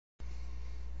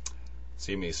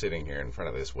See me sitting here in front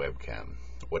of this webcam.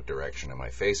 What direction am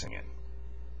I facing in?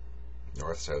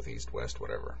 North, south, east, west,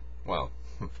 whatever. Well,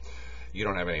 you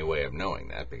don't have any way of knowing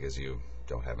that because you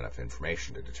don't have enough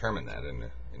information to determine that. And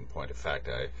in point of fact,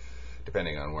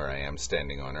 depending on where I am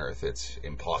standing on Earth, it's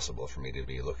impossible for me to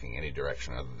be looking any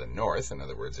direction other than north. In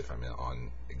other words, if I'm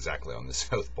exactly on the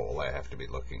South Pole, I have to be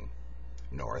looking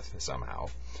north somehow.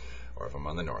 Or if I'm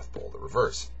on the North Pole, the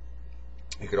reverse.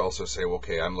 You could also say, well,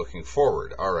 okay, I'm looking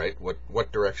forward. All right,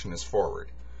 what direction is forward?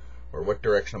 Or what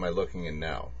direction am I looking in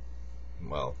now?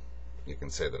 Well, you can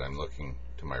say that I'm looking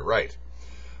to my right.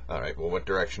 All right, well, what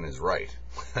direction is right?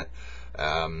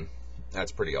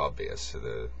 That's pretty obvious,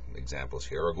 the examples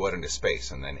here. Or go out into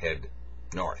space and then head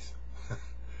north.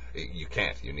 You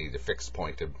can't. You need a fixed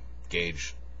point to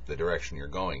gauge the direction you're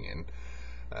going in.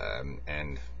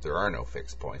 And there are no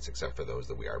fixed points except for those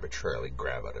that we arbitrarily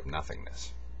grab out of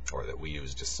nothingness, or that we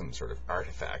use just some sort of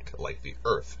artifact like the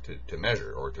Earth to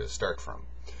measure or to start from.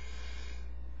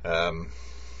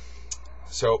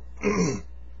 So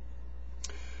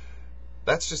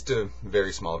that's just a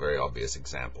very small, very obvious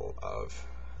example of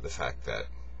the fact that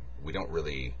we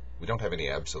don't have any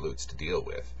absolutes to deal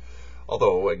with.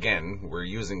 Although, again, we're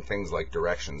using things like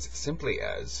directions simply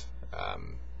as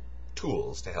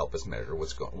tools to help us measure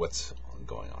what's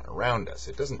going on around us.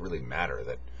 It doesn't really matter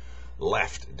that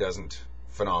left doesn't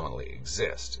phenomenally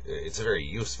exist. It's a very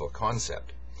useful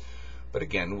concept. But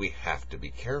again, we have to be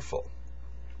careful.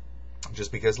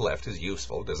 Just because left is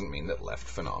useful doesn't mean that left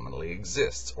phenomenally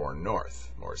exists, or north,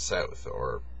 or south,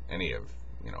 or any of,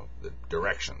 the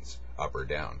directions, up or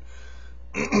down.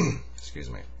 Excuse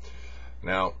me.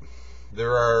 Now,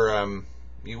 there are,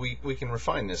 we can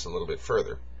refine this a little bit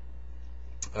further.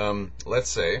 Let's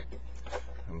say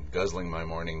I'm guzzling my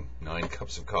morning 9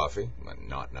 cups of coffee.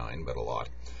 Not 9, but a lot.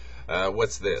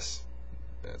 What's this?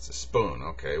 It's a spoon.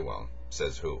 Okay, well,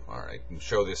 says who? All right,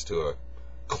 show this to a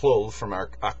Klull from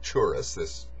Arcturus,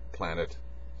 this planet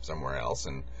somewhere else,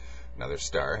 and another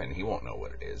star, and he won't know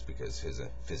what it is because his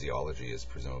physiology is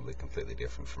presumably completely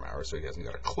different from ours, so he hasn't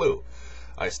got a clue.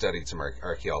 I studied some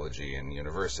archaeology in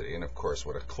university, and of course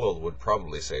what a Klull would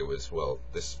probably say was, well,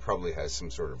 this probably has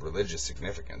some sort of religious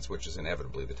significance, which is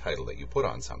inevitably the title that you put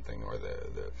on something, or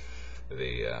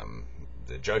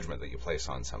the judgment that you place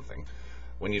on something.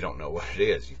 When you don't know what it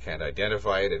is, you can't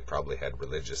identify it, it probably had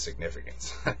religious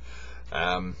significance.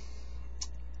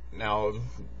 Now,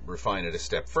 refine it a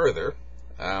step further.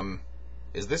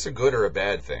 Is this a good or a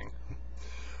bad thing?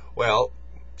 Well,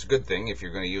 it's a good thing if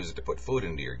you're going to use it to put food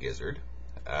into your gizzard,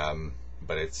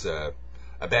 but it's a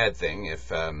bad thing if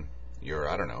you're,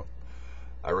 I don't know,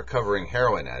 a recovering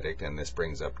heroin addict, and this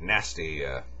brings up nasty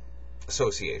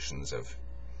associations of,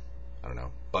 I don't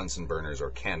know, Bunsen burners or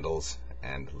candles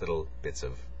and little bits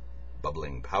of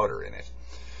bubbling powder in it.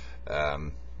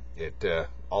 It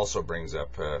also brings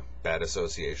up bad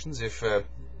associations if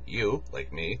you,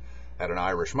 like me, had an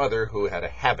Irish mother who had a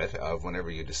habit of,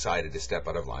 whenever you decided to step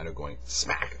out of line, of going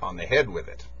smack on the head with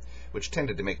it, which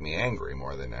tended to make me angry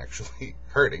more than actually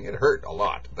hurting. It hurt a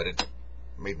lot, but it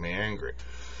made me angry.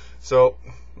 So,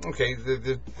 okay,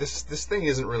 this thing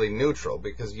isn't really neutral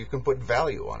because you can put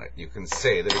value on it. You can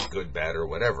say that it's good, bad, or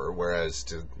whatever, whereas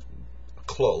to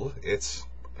Klull, it's,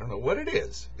 I don't know what it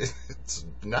is. It's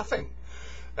nothing.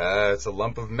 It's a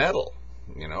lump of metal,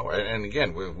 and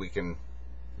again, we can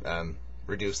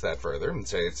reduce that further and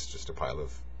say it's just a pile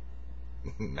of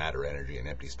matter, energy, and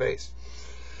empty space.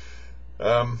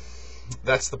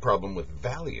 That's the problem with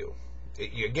value.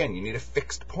 Again, you need a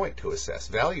fixed point to assess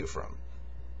value from.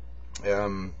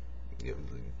 You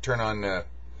turn on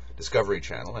Discovery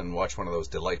Channel and watch one of those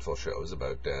delightful shows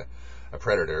about a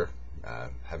predator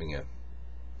having a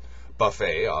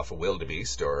buffet off a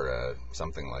wildebeest or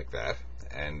something like that.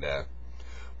 And,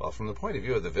 well, from the point of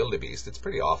view of the wildebeest, it's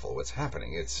pretty awful what's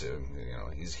happening. It's,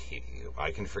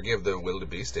 I can forgive the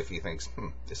wildebeest if he thinks,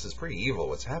 this is pretty evil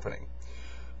what's happening.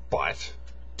 But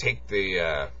take the,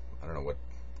 I don't know what,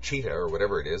 cheetah or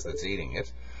whatever it is that's eating it,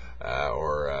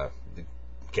 or the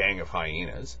gang of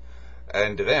hyenas,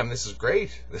 and to them, this is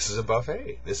great. This is a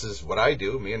buffet. This is what I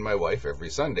do, me and my wife, every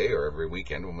Sunday or every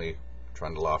weekend when we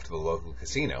trundle off to the local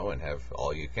casino and have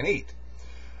all you can eat.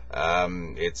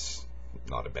 It's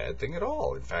not a bad thing at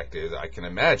all. In fact, I can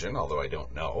imagine, although I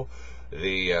don't know,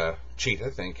 the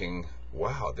cheetah thinking,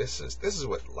 wow, this is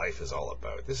what life is all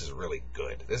about. This is really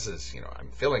good. This is, I'm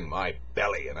filling my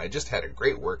belly, and I just had a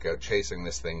great workout chasing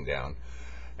this thing down,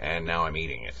 and now I'm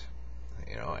eating it.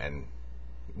 And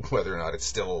whether or not it's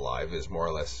still alive is more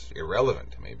or less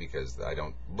irrelevant to me because I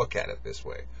don't look at it this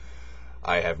way.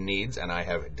 I have needs and I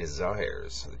have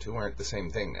desires. The two aren't the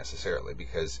same thing necessarily,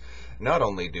 because not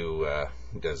only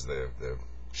does the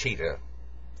cheetah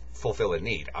fulfill a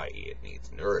need, i.e. it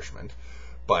needs nourishment,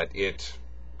 but it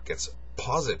gets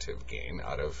positive gain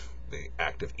out of the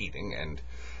act of eating. And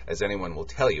as anyone will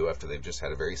tell you after they've just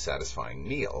had a very satisfying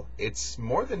meal, it's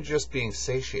more than just being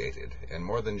satiated and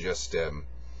more than just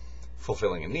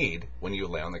fulfilling a need when you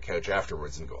lay on the couch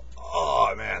afterwards and go,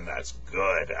 oh man, that's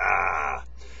good.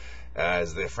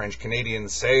 As the French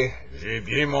Canadians say, j'ai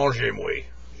bien mangé, moi.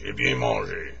 J'ai bien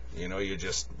mangé. You know, you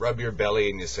just rub your belly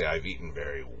and you say, I've eaten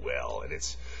very well. And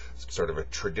it's sort of a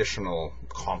traditional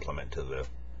compliment to the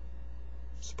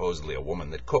supposedly a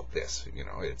woman that cooked this. You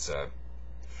know, it's a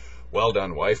well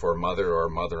done, wife or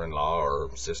mother-in-law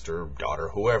or sister, daughter,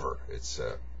 whoever. It's,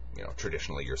 you know,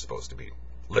 traditionally you're supposed to be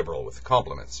liberal with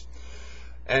compliments.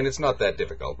 And it's not that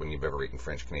difficult when you've ever eaten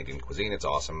French Canadian cuisine. It's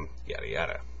awesome, yada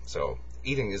yada. So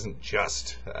eating isn't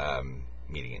just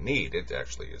meeting a need. It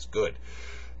actually is good.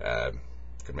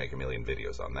 Could make a million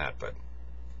videos on that, but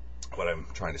what I'm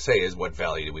trying to say is, what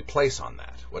value do we place on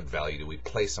that? What value do we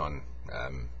place on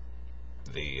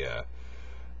the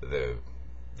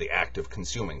act of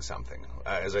consuming something?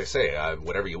 As I say,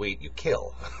 whatever you eat, you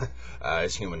kill.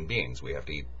 As human beings, we have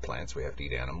to eat plants, we have to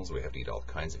eat animals, we have to eat all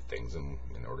kinds of things, and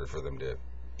in order for them to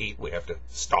eat, we have to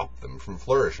stop them from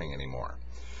flourishing anymore.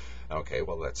 Okay,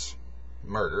 well, that's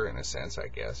murder in a sense, I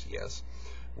guess. Yes.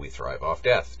 We thrive off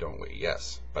death, don't we?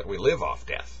 Yes. But we live off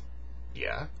death.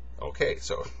 Yeah? Okay,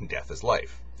 so death is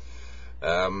life.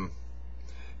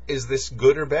 Is this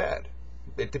good or bad?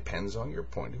 It depends on your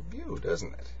point of view,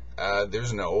 doesn't it?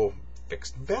 There's no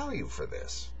fixed value for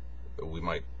this. We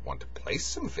might want to place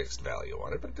some fixed value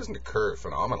on it, but it doesn't occur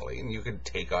phenomenally, and you could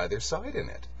take either side in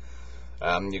it.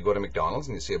 You go to McDonald's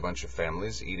and you see a bunch of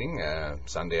families eating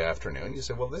Sunday afternoon. You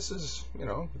say, well, this is, you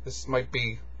know, this might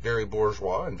be very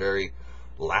bourgeois and very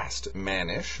last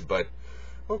man-ish, but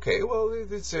okay, well,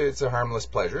 it's a harmless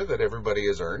pleasure that everybody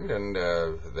has earned, and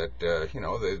that, you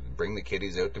know, they bring the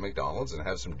kiddies out to McDonald's and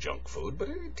have some junk food, but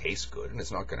it tastes good, and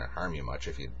it's not going to harm you much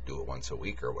if you do it once a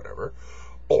week or whatever.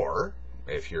 Or,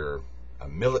 if you're a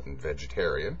militant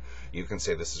vegetarian, you can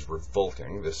say this is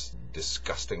revolting, this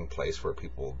disgusting place where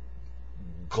people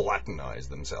gluttonize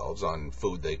themselves on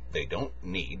food they don't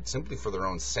need simply for their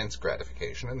own sense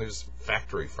gratification, and there's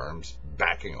factory farms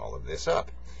backing all of this up.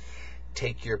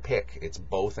 Take your pick. It's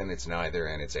both and it's neither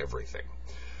and it's everything.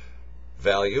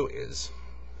 Value is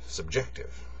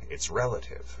subjective. It's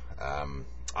relative.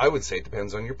 I would say it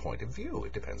depends on your point of view.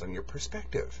 It depends on your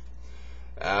perspective.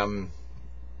 And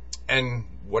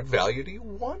what value do you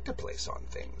want to place on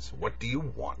things? What do you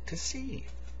want to see?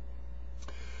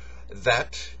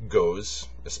 That goes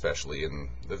especially in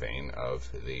the vein of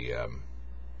the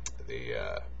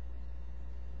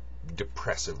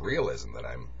depressive realism that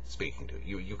I'm speaking to.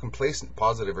 You can place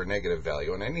positive or negative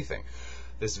value on anything.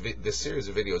 This series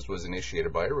of videos was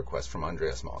initiated by a request from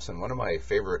Andreas Maassen. One of my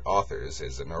favorite authors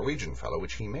is a Norwegian fellow,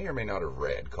 which he may or may not have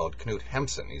read, called Knut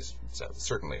Hamsun. He's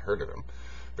certainly heard of him.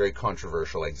 Very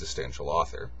controversial existential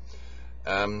author.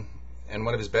 And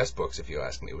one of his best books, if you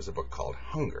ask me, was a book called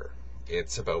Hunger.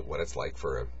 It's about what it's like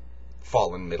for a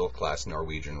fallen middle-class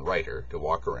Norwegian writer to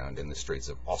walk around in the streets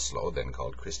of Oslo, then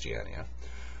called Christiania,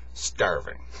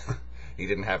 starving. He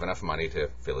didn't have enough money to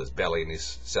fill his belly, and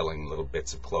he's selling little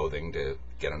bits of clothing to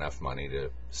get enough money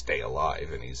to stay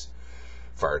alive, and he's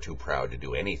far too proud to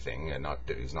do anything, and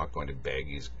he's not going to beg.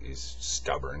 He's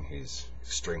stubborn, he's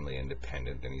extremely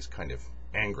independent, and he's kind of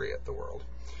angry at the world.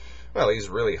 Well, he's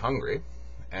really hungry.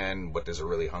 And what does a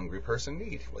really hungry person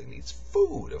need? Well, he needs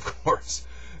food, of course.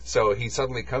 So he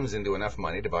suddenly comes into enough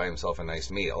money to buy himself a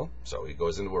nice meal. So he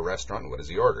goes into a restaurant, and what does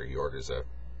he order? He orders a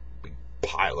big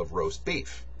pile of roast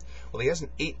beef. Well, he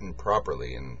hasn't eaten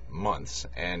properly in months,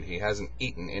 and he hasn't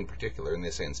eaten, in particular, in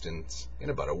this instance, in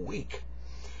about a week.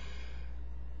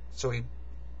 So he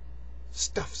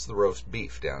stuffs the roast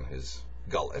beef down his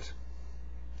gullet,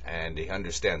 and he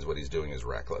understands what he's doing is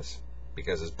reckless.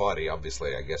 Because his body,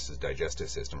 obviously, I guess his digestive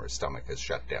system or stomach has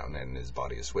shut down, and his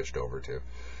body has switched over to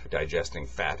digesting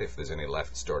fat if there's any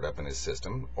left stored up in his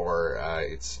system, or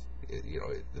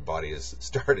the body has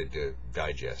started to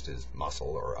digest his muscle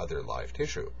or other live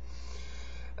tissue.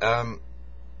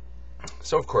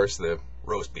 So of course the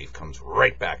roast beef comes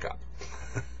right back up.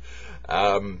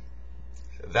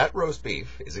 That roast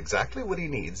beef is exactly what he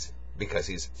needs because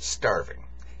he's starving.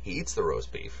 He eats the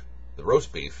roast beef. The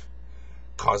roast beef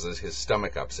causes his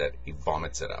stomach upset. He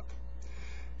vomits it up.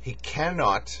 He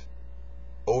cannot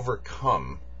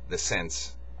overcome the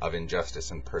sense of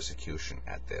injustice and persecution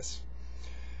at this.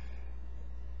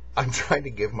 I'm trying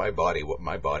to give my body what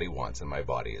my body wants, and my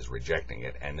body is rejecting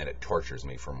it, and then it tortures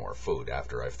me for more food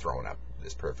after I've thrown up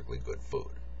this perfectly good food.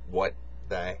 What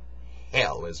the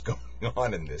hell is going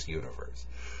on in this universe?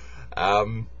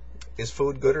 Is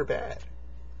food good or bad?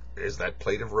 Is that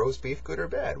plate of roast beef good or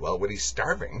bad? Well, when he's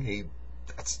starving,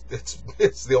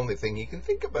 it's the only thing he can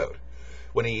think about.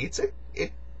 When he eats it,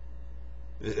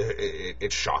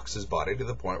 it shocks his body to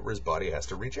the point where his body has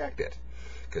to reject it.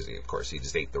 Because, of course, he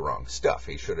just ate the wrong stuff.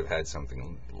 He should have had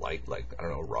something light, like, I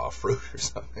don't know, raw fruit or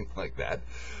something like that.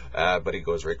 But he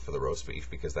goes right for the roast beef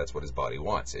because that's what his body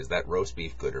wants. Is that roast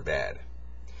beef good or bad?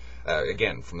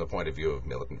 Again, from the point of view of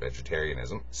militant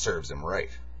vegetarianism, serves him right.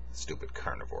 Stupid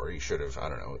carnivore. He should have, I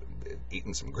don't know,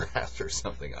 eaten some grass or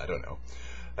something, I don't know.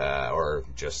 Or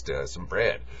just some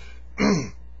bread.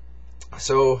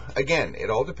 So, again, it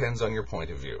all depends on your point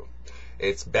of view.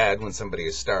 It's bad when somebody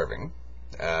is starving,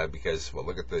 because, well,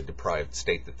 look at the deprived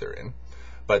state that they're in.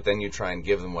 But then you try and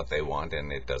give them what they want,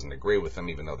 and it doesn't agree with them,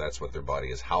 even though that's what their body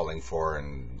is howling for.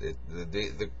 And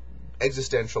the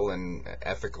existential and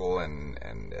ethical and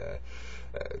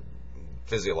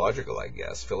physiological, I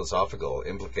guess, philosophical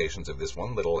implications of this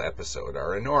one little episode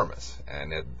are enormous.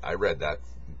 And I read that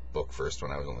book first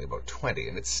when I was only about 20,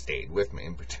 and it stayed with me,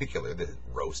 in particular the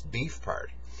roast beef part.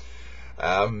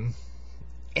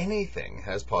 Anything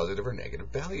has positive or negative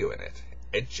value in it.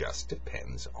 It just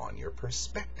depends on your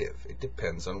perspective. It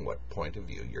depends on what point of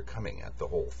view you're coming at the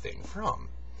whole thing from.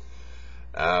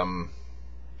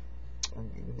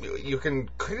 You can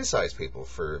criticize people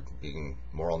for being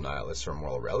moral nihilists or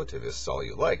moral relativists all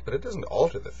you like, but it doesn't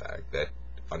alter the fact that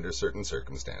under certain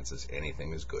circumstances,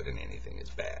 anything is good and anything is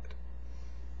bad.